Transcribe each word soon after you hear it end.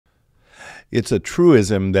It's a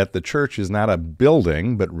truism that the church is not a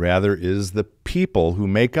building, but rather is the people who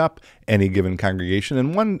make up any given congregation.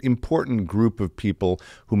 And one important group of people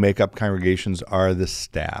who make up congregations are the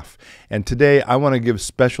staff. And today I want to give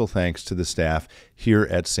special thanks to the staff here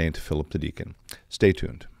at St. Philip the Deacon. Stay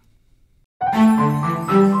tuned.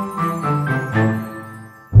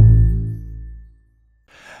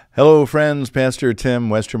 Hello, friends. Pastor Tim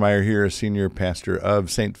Westermeyer here, Senior Pastor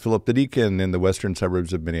of St. Philip the Deacon in the western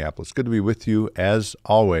suburbs of Minneapolis. Good to be with you, as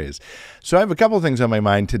always. So I have a couple of things on my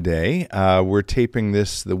mind today. We're taping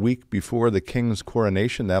this the week before the King's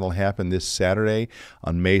coronation. That'll happen this Saturday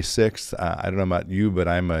on May 6th. I don't know about you, but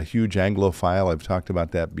I'm a huge Anglophile. I've talked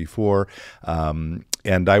about that before.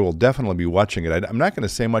 And I will definitely be watching it. I'm not going to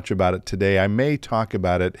say much about it today. I may talk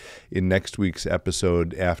about it in next week's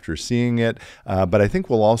episode after seeing it, but I think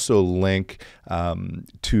we'll also link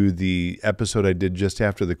to the episode I did just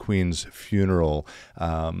after the Queen's funeral.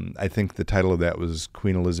 I think the title of that was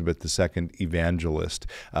Queen Elizabeth II Evangelist.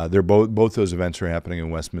 They're both those events are happening in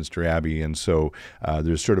Westminster Abbey, and so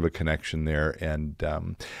there's sort of a connection there. And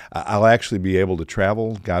I'll actually be able to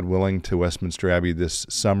travel, God willing, to Westminster Abbey this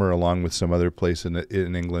summer, along with some other place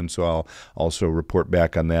in England, so I'll also report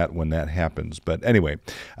back on that when that happens. But anyway,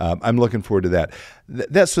 I'm looking forward to that.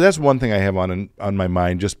 So that's one thing I have on my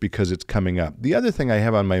mind, just because it's coming up. The other thing I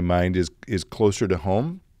have on my mind is closer to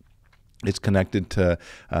home. It's connected to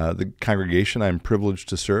the congregation I'm privileged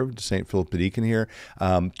to serve, St. Philip the Deacon here.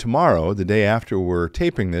 Tomorrow, the day after we're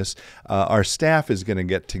taping this, our staff is going to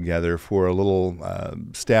get together for a little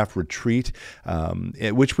staff retreat,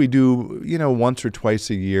 which we do, once or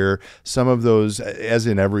twice a year. Some of those, as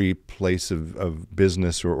in every place of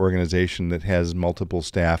business or organization that has multiple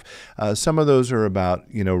staff, some of those are about,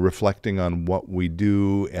 reflecting on what we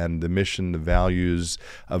do and the mission, the values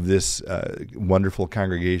of this wonderful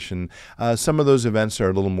congregation. Some of those events are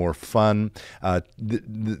a little more fun.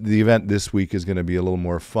 The event this week is going to be a little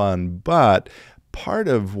more fun, but part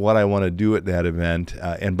of what I want to do at that event,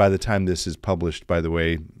 and by the time this is published, by the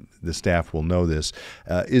way, the staff will know this,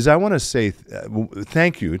 is I want to say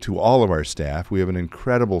thank you to all of our staff. We have an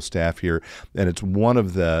incredible staff here, and it's one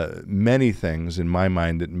of the many things in my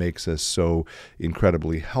mind that makes us so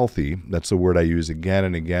incredibly healthy. That's the word I use again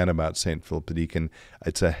and again about St. Philip the Deacon.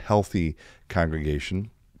 It's a healthy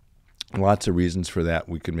congregation. Lots of reasons for that.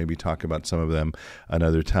 We could maybe talk about some of them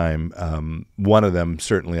another time. One of them,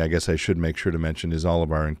 certainly, I guess I should make sure to mention, is all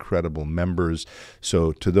of our incredible members.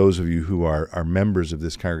 So to those of you who are members of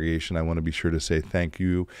this congregation, I want to be sure to say thank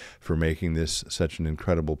you for making this such an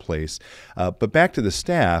incredible place. But back to the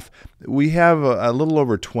staff, we have a little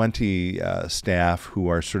over 20 staff who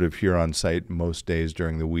are sort of here on site most days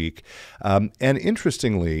during the week. And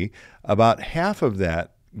interestingly, about half of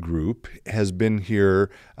that group has been here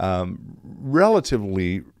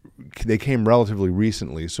they came relatively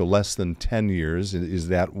recently, so less than 10 years is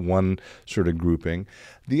that one sort of grouping.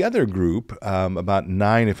 The other group, about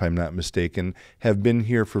 9 if I'm not mistaken, have been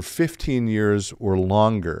here for 15 years or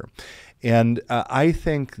longer. And I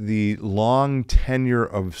think the long tenure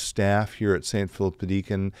of staff here at St. Philip the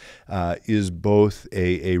Deacon is both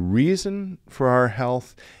a reason for our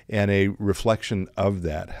health and a reflection of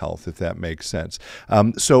that health, if that makes sense.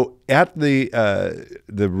 So at the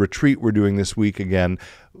retreat we're doing this week, again,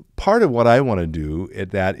 part of what I want to do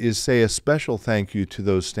at that is say a special thank you to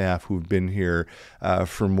those staff who've been here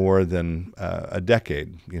for more than a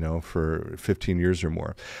decade, for 15 years or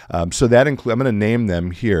more. So that I'm going to name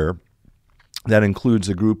them here. That includes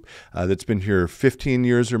a group that's been here 15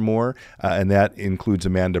 years or more, and that includes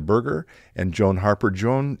Amanda Berger and Joan Harper.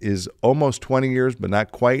 Joan is almost 20 years, but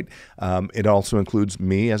not quite. It also includes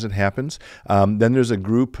me, as it happens. Then there's a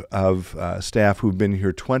group of staff who've been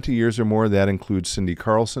here 20 years or more. That includes Cindy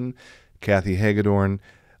Carlson, Kathy Hagedorn,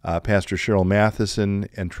 Pastor Cheryl Matheson,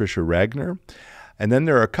 and Tricia Ragnar. And then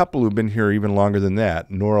there are a couple who've been here even longer than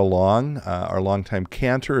that. Nora Long, our longtime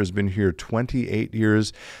cantor, has been here 28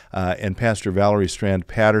 years, and Pastor Valerie Strand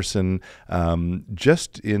Patterson,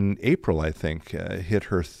 just in April, I think, hit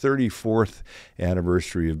her 34th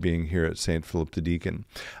anniversary of being here at St. Philip the Deacon.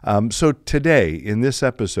 So today, in this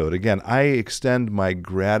episode, again, I extend my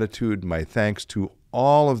gratitude, my thanks to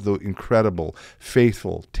all of the incredible,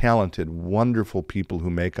 faithful, talented, wonderful people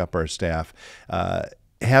who make up our staff.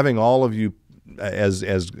 Having all of you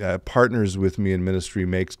as partners with me in ministry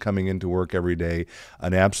makes coming into work every day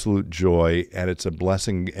an absolute joy, and it's a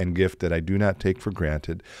blessing and gift that I do not take for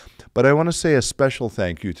granted. But I want to say a special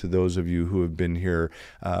thank you to those of you who have been here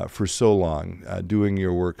for so long, doing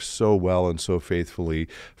your work so well and so faithfully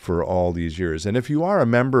for all these years. And if you are a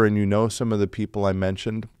member and you know some of the people I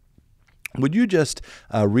mentioned, would you just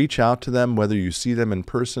reach out to them, whether you see them in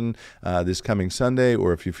person this coming Sunday,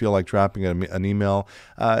 or if you feel like dropping an email,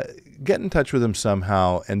 get in touch with them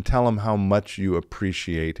somehow and tell them how much you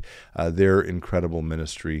appreciate their incredible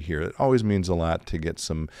ministry here. It always means a lot to get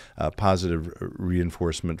some positive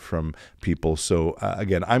reinforcement from people. So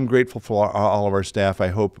again, I'm grateful for all of our staff. I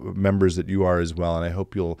hope, members, that you are as well, and I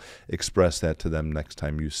hope you'll express that to them next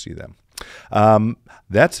time you see them.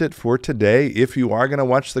 That's it for today. If you are going to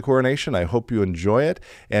watch the coronation, I hope you enjoy it.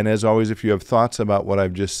 And as always, if you have thoughts about what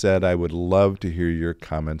I've just said, I would love to hear your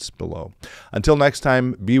comments below. Until next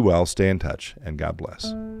time, be well, stay in touch, and God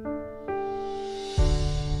bless.